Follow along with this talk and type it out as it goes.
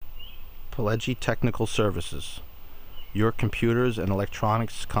Pileggi Technical Services, your computers and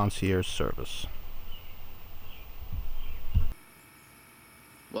electronics concierge service.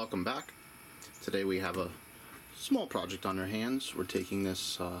 Welcome back. Today we have a small project on our hands. We're taking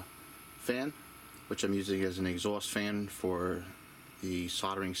this fan, which I'm using as an exhaust fan for the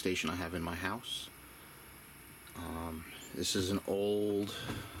soldering station I have in my house. This is an old,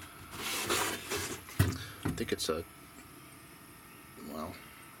 I think it's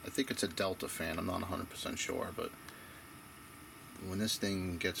a Delta fan. I'm not 100% sure, but when this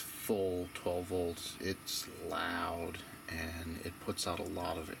thing gets full 12 volts, it's loud and it puts out a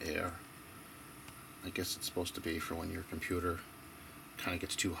lot of air. I guess it's supposed to be for when your computer kind of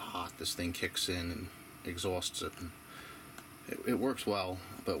gets too hot. This thing kicks in and exhausts it. And it works well,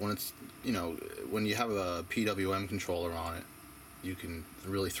 but when it's, when you have a PWM controller on it, you can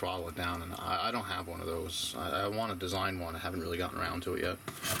really throttle it down, and I don't have one of those. I want to design one. I haven't really gotten around to it yet,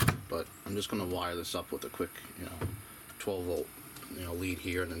 but I'm just going to wire this up with a quick 12 volt lead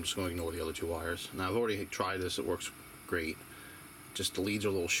here, and I'm just going to ignore the other two wires. Now I've already tried this. It works great, just the leads are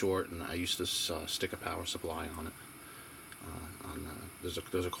a little short, and I used to stick a power supply on it. There's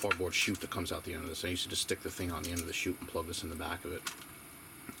a cardboard chute that comes out the end of this. I used to just stick the thing on the end of the chute and plug this in the back of it,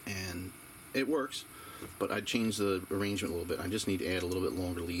 and it works. But I changed the arrangement a little bit. I just need to add a little bit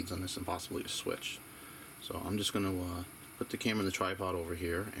longer leads on this and possibly a switch. So I'm just going to put the camera in the tripod over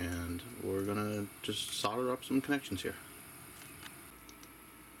here, and we're going to just solder up some connections here.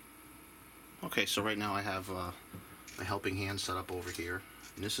 Okay, so right now I have my helping hand set up over here.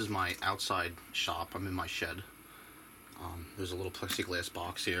 And this is my outside shop. I'm in my shed. There's a little plexiglass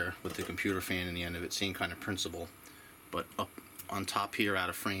box here with the computer fan in the end of it, same kind of principle. But up on top here, out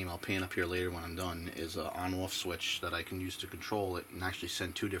of frame, I'll pan up here later when I'm done, is an on-off switch that I can use to control it and actually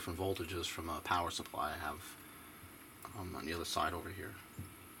send two different voltages from a power supply I have on the other side over here.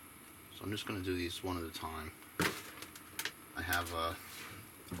 So I'm just going to do these one at a time. I have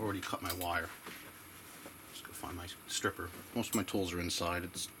already cut my wire. Just go find my stripper. Most of my tools are inside. I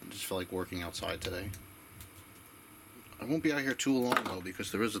just felt like working outside today. I won't be out here too long though,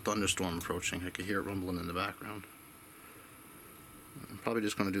 because there is a thunderstorm approaching. I can hear it rumbling in the background. I'm probably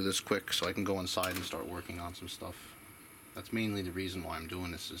just going to do this quick so I can go inside and start working on some stuff. That's mainly the reason why I'm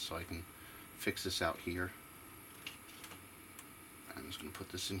doing this, is so I can fix this out here. I'm just going to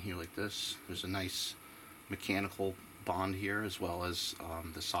put this in here like this. There's a nice mechanical bond here, as well as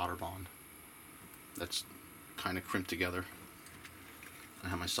the solder bond that's kind of crimped together. I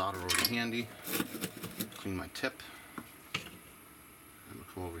have my solder already handy. Clean my tip. I'm going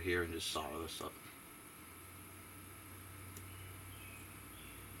to come over here and just solder this up.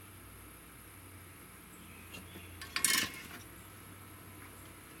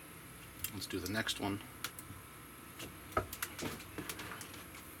 Let's do the next one.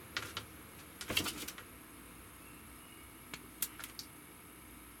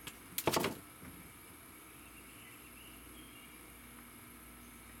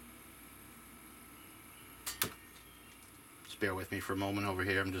 Just bear with me for a moment over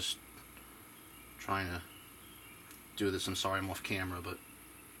here. I'm just trying to do this. I'm sorry I'm off camera, but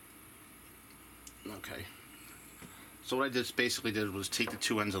okay. So what I just basically did was take the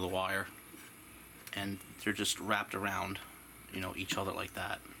two ends of the wire, and they're just wrapped around, each other like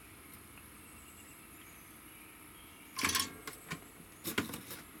that.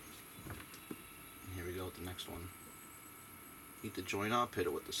 Here we go with the next one. Heat the joint up, hit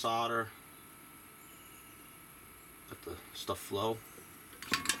it with the solder, let the stuff flow,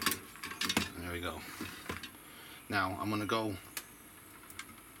 and there we go. Now I'm going to go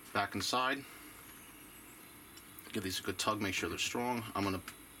back inside, give these a good tug, make sure they're strong. I'm going to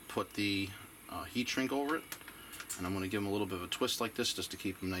put the heat shrink over it, and I'm going to give them a little bit of a twist like this just to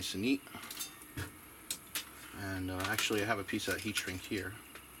keep them nice and neat. And actually I have a piece of that heat shrink here,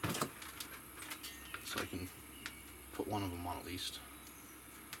 so I can put one of them on at least.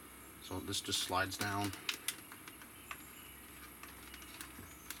 So this just slides down.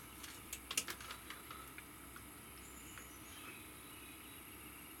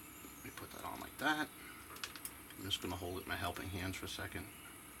 Let me put that on like that. I'm just going to hold it in my helping hands for a second.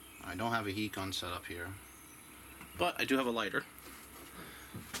 I don't have a heat gun set up here, but I do have a lighter,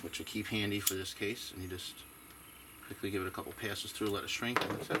 which I keep handy for this case, and you just quickly give it a couple passes through, let it shrink,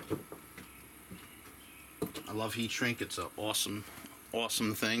 and that's it. I love heat shrink. It's an awesome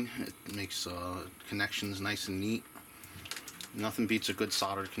thing. It makes connections nice and neat. Nothing beats a good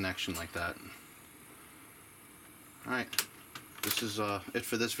soldered connection like that. Alright, this is it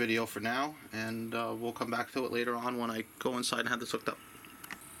for this video for now, and we'll come back to it later on when I go inside and have this hooked up.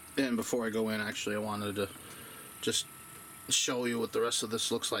 And before I go in, actually, I wanted to just show you what the rest of this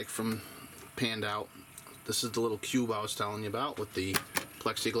looks like from panned out. This is the little cube I was telling you about with the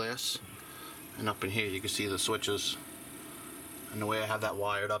plexiglass. And up in here you can see the switches. And the way I have that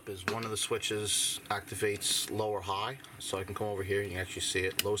wired up is one of the switches activates low or high. So I can come over here, you can actually see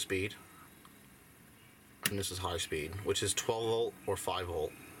it, low speed. And this is high speed, which is 12 volt or 5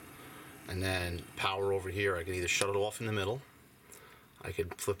 volt. And then power over here, I can either shut it off in the middle. I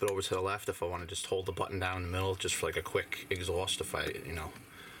could flip it over to the left if I want to just hold the button down in the middle, just for like a quick exhaust if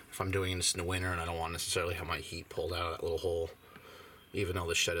if I'm doing this in the winter and I don't want to necessarily have my heat pulled out of that little hole, even though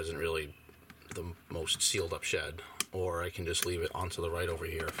the shed isn't really the most sealed up shed. Or I can just leave it onto the right over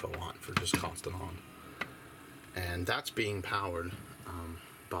here if I want, for just constant on. And that's being powered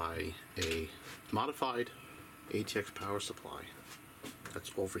by a modified ATX power supply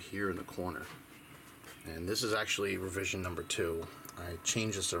that's over here in the corner. And this is actually revision number 2. I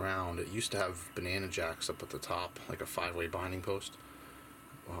changed this around. It used to have banana jacks up at the top, like a 5-way binding post.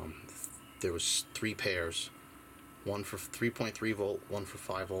 There was 3 pairs, one for 3.3 volt, one for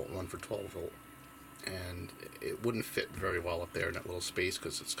 5 volt, one for 12 volt. And it wouldn't fit very well up there in that little space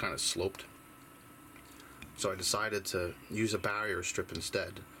because it's kind of sloped. So I decided to use a barrier strip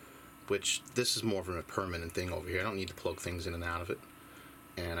instead, which this is more of a permanent thing over here. I don't need to plug things in and out of it.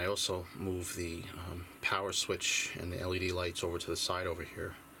 And I also moved the power switch and the LED lights over to the side over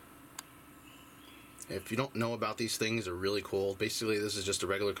here. If you don't know about these things, they're really cool. Basically, this is just a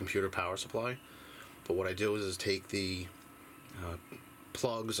regular computer power supply. But what I do is take the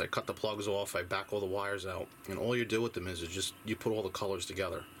plugs, I cut the plugs off, I back all the wires out, and all you do with them is just you put all the colors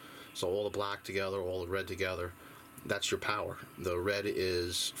together. So all the black together, all the red together. That's your power. The red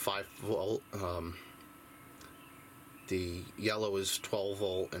is 5 volt. The yellow is 12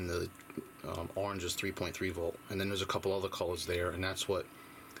 volt, and the orange is 3.3 volt. And then there's a couple other colors there, and that's what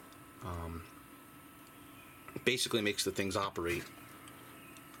basically makes the things operate.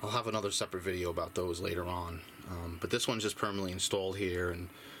 I'll have another separate video about those later on. But this one's just permanently installed here, and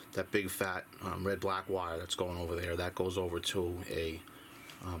that big fat red-black wire that's going over there, that goes over to a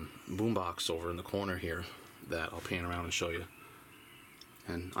boombox over in the corner here that I'll pan around and show you.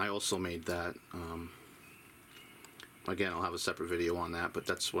 And I also made that. Again, I'll have a separate video on that, but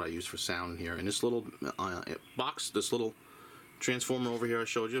that's what I use for sound here. And this little box, this little transformer over here I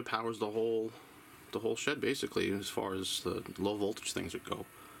showed you, powers the whole shed basically, as far as the low voltage things that go,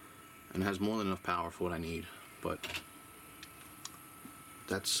 and it has more than enough power for what I need. But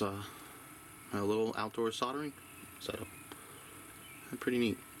that's my little outdoor soldering setup. Pretty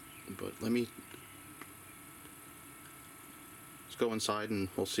neat. But let's go inside and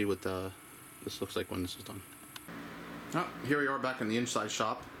we'll see what this looks like when this is done. Oh, here we are back in the inside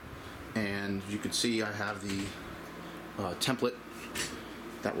shop, and you can see I have the template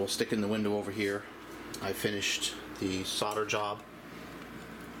that will stick in the window over here. I finished the solder job.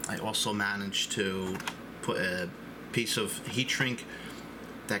 I also managed to put a piece of heat shrink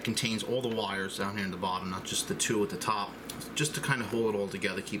that contains all the wires down here in the bottom, not just the 2 at the top, just to kind of hold it all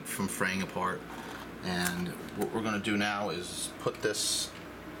together, keep it from fraying apart. And what we're going to do now is put this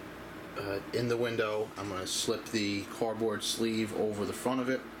in the window. I'm going to slip the cardboard sleeve over the front of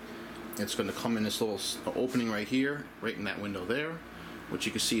it. It's going to come in this little opening right here, right in that window there, which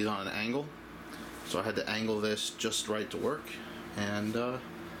you can see is on an angle. So I had to angle this just right to work, and I'm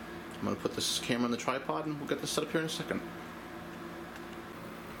going to put this camera on the tripod and we'll get this set up here in a second.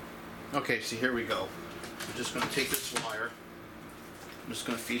 Okay, so here we go. I'm just going to take this wire, I'm just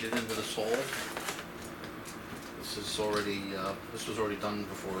going to feed it into this hole. This is already, this was already done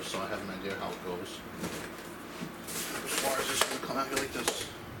before, so I have an idea how it goes. This wire is just going to come out here like this.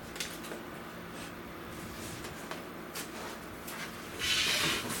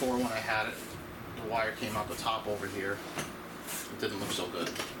 Before, when I had it, the wire came out the top over here. It didn't look so good.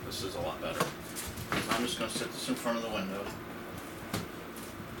 This is a lot better. So I'm just going to sit this in front of the window.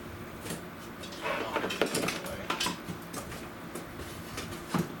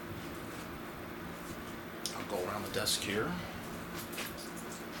 I'll go around the desk here.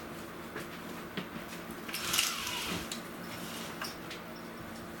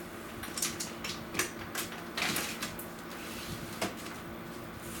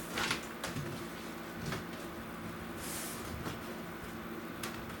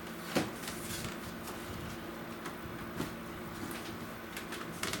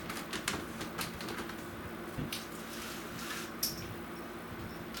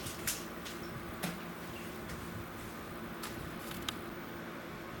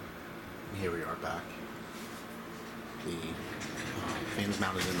 Here we are back. The fan's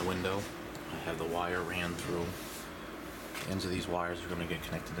mounted in the window. I have the wire ran through. The ends of these wires are going to get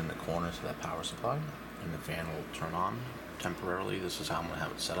connected in the corner to that power supply, and the fan will turn on temporarily. This is how I'm going to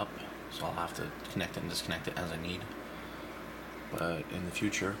have it set up. so I'll have to connect it and disconnect it as I need. But in the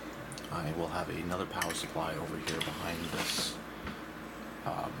future, I will have another power supply over here behind this.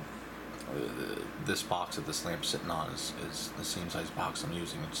 This box that this lamp's sitting on is the same size box I'm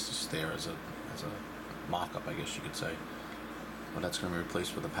using. It's just there as a mock-up, I guess you could say. But that's going to be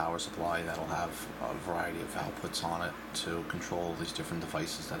replaced with a power supply that'll have a variety of outputs on it to control these different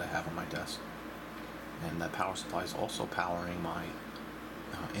devices that I have on my desk. And that power supply is also powering my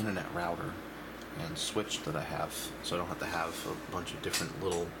internet router and switch that I have, so I don't have to have a bunch of different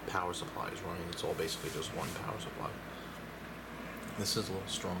little power supplies running. It's all basically just one power supply. This is a little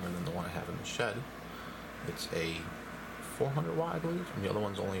stronger than the one I have in the shed. It's a 400 watt, I believe, and the other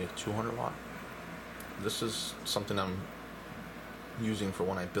one's only a 200 watt. This is something I'm using for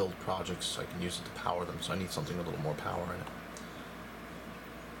when I build projects, so I can use it to power them, so I need something with a little more power in it.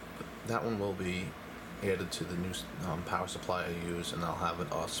 But that one will be added to the new power supply I use, and I'll have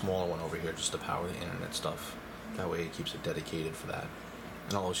a smaller one over here just to power the internet stuff. That way it keeps it dedicated for that.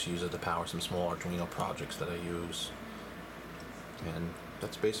 And I'll also use it to power some small Arduino projects that I use. And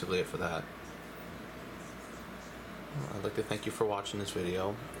that's basically it for that. I'd like to thank you for watching this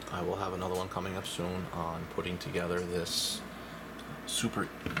video. I will have another one coming up soon on putting together this super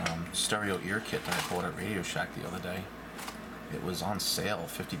stereo ear kit that I bought at Radio Shack the other day. It was on sale,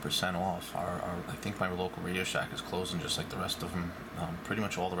 50% off. I think my local Radio Shack is closing just like the rest of them. Pretty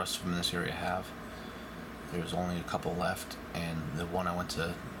much all the rest of them in this area have. There's only a couple left, and the one I went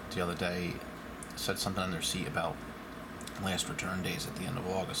to the other day said something on their seat about last return days at the end of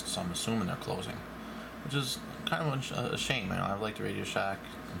August, so I'm assuming they're closing, which is kind of a shame. I like the Radio Shack.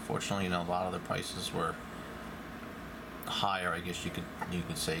 Unfortunately, a lot of their prices were higher, I guess you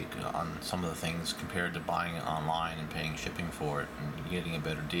could say, on some of the things compared to buying it online and paying shipping for it and getting a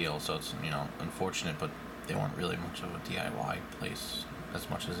better deal. So it's unfortunate, but they weren't really much of a DIY place as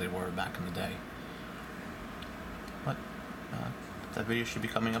much as they were back in the day. But that video should be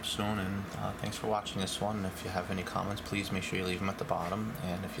coming up soon, and thanks for watching this one. If you have any comments, please make sure you leave them at the bottom,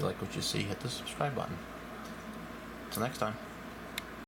 and if you like what you see, hit the subscribe button. Until next time.